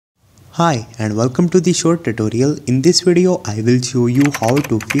Hi and welcome to the short tutorial. In this video I will show you how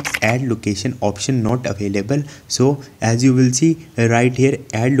to fix add location option not available. So as you will see right here,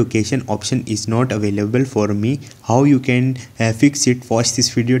 add location option is not available for me. How you can fix it, watch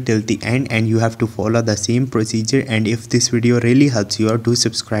this video till the end and you have to follow the same procedure. And if this video really helps you out, do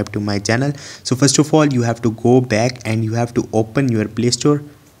subscribe to my channel. So first of all you have to go back and you have to open your Play Store.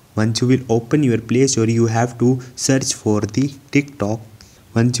 Once you will open your Play Store, you have to search for the TikTok.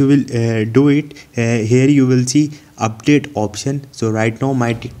 Once you will do it, here you will see update option. So right now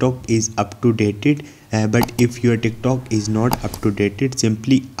my TikTok is up to dated, but if your TikTok is not up to dated,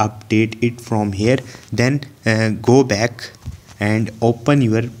 simply update it from here. Then go back and open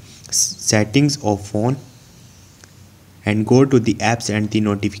your settings of phone and go to the apps and the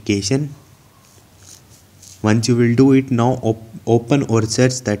notification. Once you will do it, now open or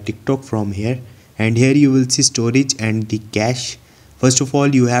search the TikTok from here, and here you will see storage and the cache. First of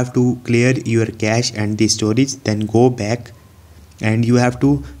all you have to clear your cache and the storage, then go back and you have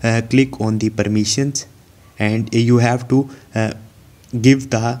to click on the permissions, and you have to give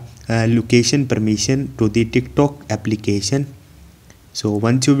the location permission to the TikTok application. So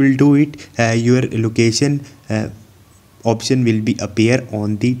once you will do it, your location option will be appear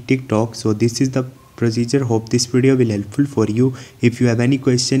on the TikTok. So this is the procedure. Hope this video will helpful for you. If you have any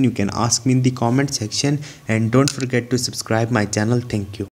question, you can ask me in the comment section, and don't forget to subscribe my channel. Thank you.